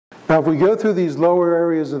Now, if we go through these lower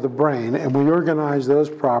areas of the brain and we organize those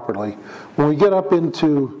properly, when we get up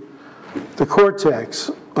into the cortex,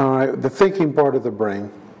 the thinking part of the brain,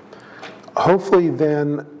 hopefully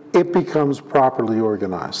then it becomes properly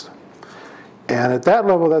organized. And at that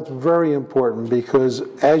level, that's very important, because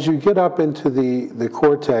as you get up into the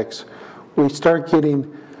cortex, we start getting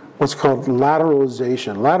what's called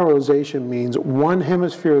lateralization. Lateralization means one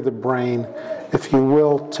hemisphere of the brain, if you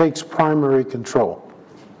will, takes primary control.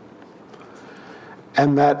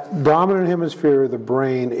 And that dominant hemisphere of the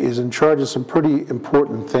brain is in charge of some pretty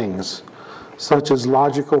important things, such as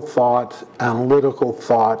logical thought, analytical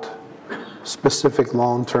thought, specific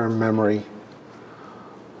long-term memory,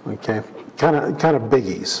 okay? Kind of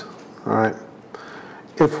biggies, all right?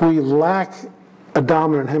 If we lack a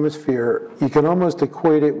dominant hemisphere, you can almost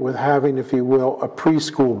equate it with having, if you will, a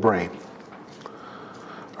preschool brain.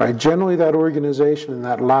 All right? Generally, that organization and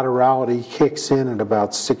that laterality kicks in at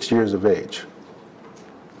about 6 years of age.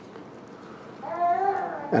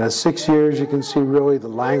 And at 6 years, you can see really the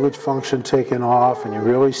language function taking off, and you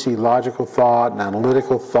really see logical thought and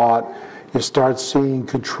analytical thought. You start seeing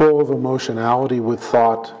control of emotionality with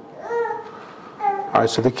thought. All right,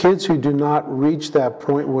 so the kids who do not reach that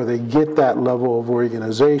point where they get that level of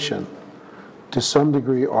organization, to some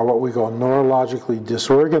degree, are what we call neurologically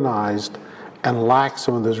disorganized and lack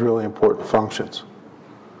some of those really important functions.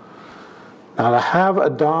 Now, to have a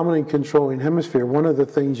dominant controlling hemisphere, one of the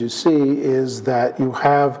things you see is that you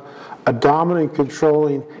have a dominant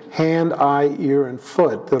controlling hand, eye, ear, and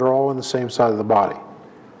foot that are all on the same side of the body.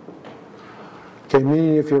 Okay,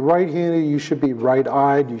 meaning if you're right-handed, you should be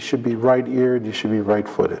right-eyed, you should be right-eared, you should be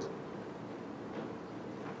right-footed.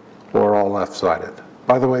 Or all left-sided.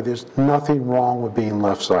 By the way, there's nothing wrong with being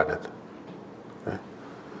left-sided. Okay?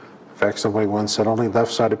 In fact, somebody once said only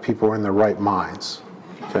left-sided people are in their right minds.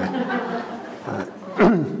 Okay?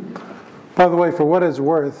 By the way, for what it's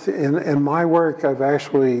worth, in my work, I've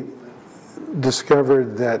actually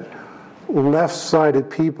discovered that left-sided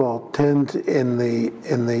people tend in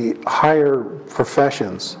the higher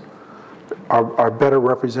professions are better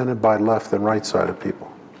represented by left than right-sided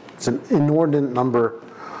people. It's an inordinate number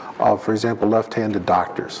of, for example, left-handed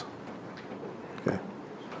doctors. Okay.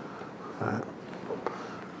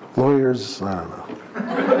 Lawyers, I don't know.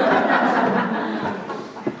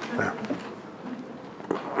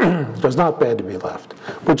 It's not bad to be left,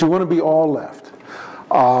 but you want to be all left.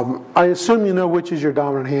 I assume you know which is your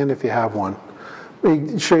dominant hand if you have one. Let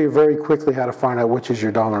me show you very quickly how to find out which is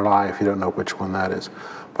your dominant eye if you don't know which one that is.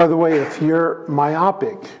 By the way, if you're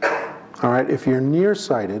myopic, all right, if you're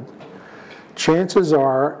nearsighted, chances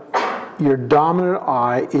are your dominant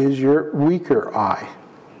eye is your weaker eye.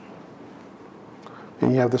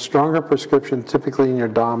 And you have the stronger prescription typically in your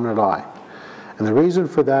dominant eye. And the reason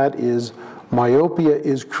for that is myopia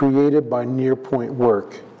is created by near point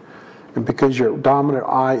work. And because your dominant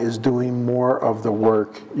eye is doing more of the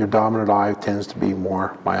work, your dominant eye tends to be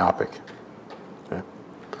more myopic.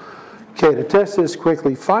 Okay, to test this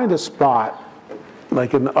quickly, find a spot,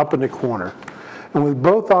 like up in the corner. And with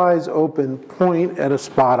both eyes open, point at a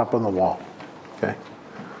spot up on the wall. Okay?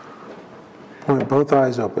 Point both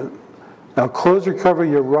eyes open. Now close or cover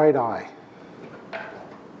your right eye.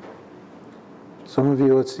 Some of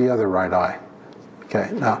you, it's the other right eye. Okay,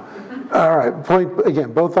 now, all right, point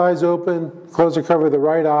again, both eyes open, close or cover the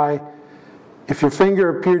right eye. If your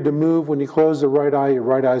finger appeared to move when you close the right eye, your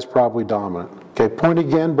right eye is probably dominant. Okay, point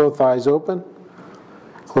again, both eyes open,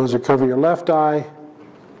 close or cover your left eye.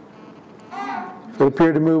 If it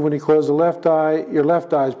appeared to move when you close the left eye, your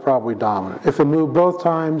left eye is probably dominant. If it moved both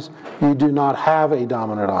times, you do not have a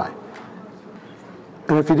dominant eye.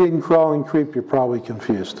 And if you didn't crawl and creep, you're probably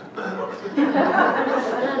confused.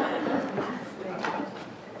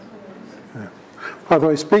 By the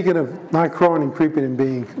way, speaking of not crawling and creeping and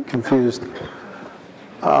being confused,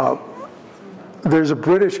 there's a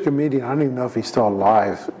British comedian, I don't even know if he's still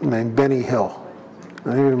alive, named Benny Hill.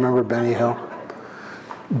 Anybody remember Benny Hill?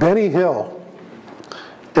 Benny Hill,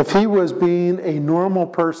 if he was being a normal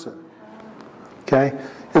person, okay,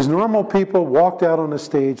 his normal people walked out on the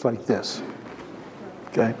stage like this,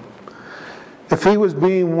 okay? If he was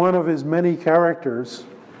being one of his many characters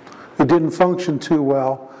who didn't function too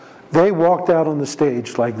well, they walked out on the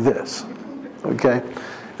stage like this, okay,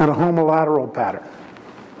 in a homolateral pattern.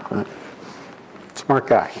 Right? Smart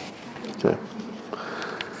guy. Okay.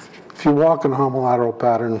 If you walk in a homolateral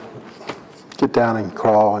pattern, get down and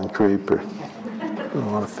crawl and creep. Or you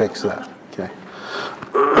want to fix that. Okay.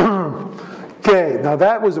 Okay. Now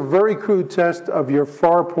that was a very crude test of your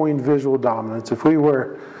far point visual dominance. If we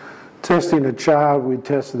were testing a child, we'd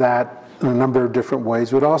test that in a number of different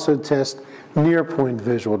ways. We'd also test near point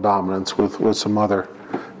visual dominance with some other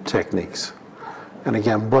techniques. And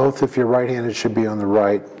again, both, if you're right-handed, should be on the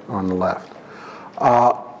right or on the left.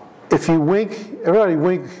 If you wink, everybody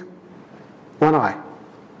wink one eye.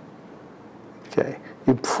 Okay.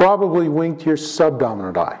 You probably winked your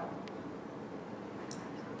subdominant eye.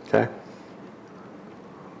 Okay.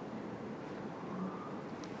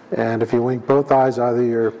 And if you wink both eyes, either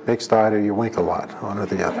you're mixed-eyed or you wink a lot, one or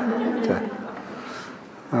the other. Okay.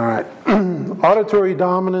 All right. Auditory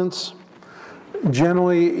dominance.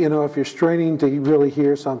 Generally, you know, if you're straining to really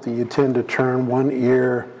hear something, you tend to turn one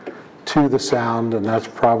ear to the sound, and that's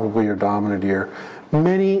probably your dominant ear.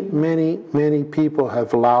 Many, many, many people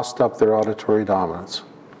have loused up their auditory dominance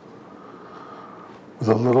with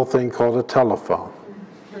a little thing called a telephone.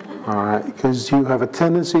 All right, because you have a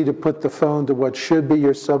tendency to put the phone to what should be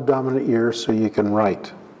your subdominant ear so you can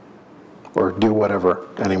write or do whatever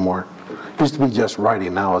anymore. It used to be just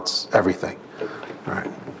writing, now it's everything. All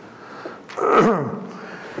right.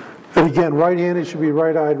 And again, right-handed should be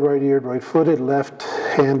right-eyed, right-eared, right-footed,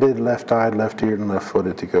 left-handed, left-eyed, left-eared, and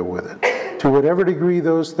left-footed to go with it. To whatever degree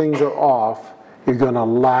those things are off, you're going to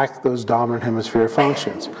lack those dominant hemisphere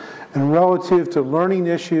functions. And relative to learning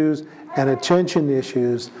issues and attention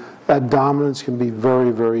issues, that dominance can be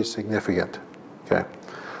very, very significant. Okay?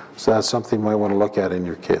 So that's something you might want to look at in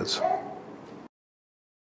your kids.